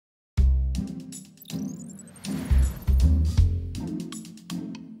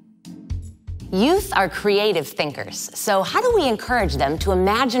Youth are creative thinkers, so how do we encourage them to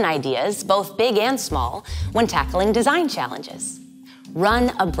imagine ideas, both big and small, when tackling design challenges?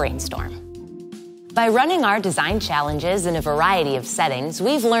 Run a brainstorm. By running our design challenges in a variety of settings,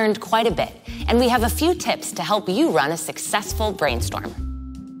 we've learned quite a bit, and we have a few tips to help you run a successful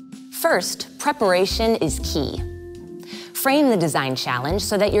brainstorm. First, preparation is key. Frame the design challenge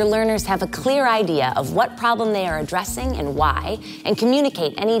so that your learners have a clear idea of what problem they are addressing and why, and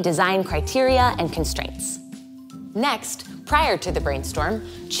communicate any design criteria and constraints. Next, prior to the brainstorm,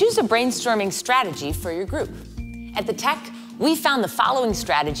 choose a brainstorming strategy for your group. At The Tech, we found the following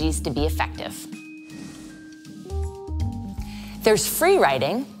strategies to be effective. There's free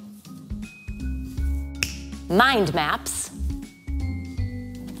writing, mind maps,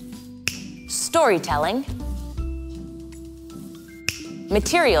 storytelling,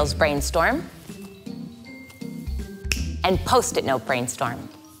 materials brainstorm, and Post-it note brainstorm.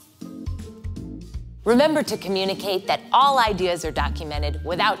 Remember to communicate that all ideas are documented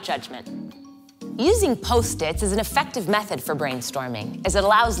without judgment. Using Post-its is an effective method for brainstorming, as it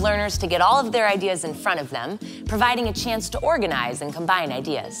allows learners to get all of their ideas in front of them, providing a chance to organize and combine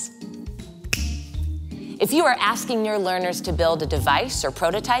ideas. If you are asking your learners to build a device or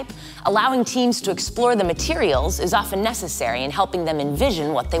prototype, allowing teams to explore the materials is often necessary in helping them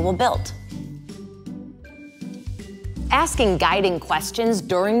envision what they will build. Asking guiding questions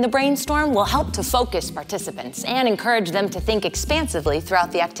during the brainstorm will help to focus participants and encourage them to think expansively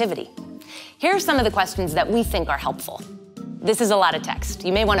throughout the activity. Here are some of the questions that we think are helpful. This is a lot of text.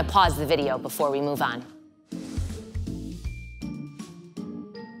 You may want to pause the video before we move on.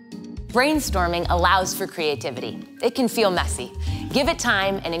 Brainstorming allows for creativity. It can feel messy. Give it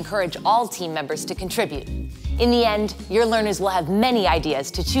time and encourage all team members to contribute. In the end, your learners will have many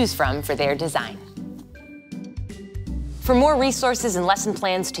ideas to choose from for their design. For more resources and lesson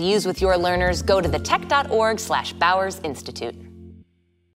plans to use with your learners, go to thetech.org/Bowers Institute.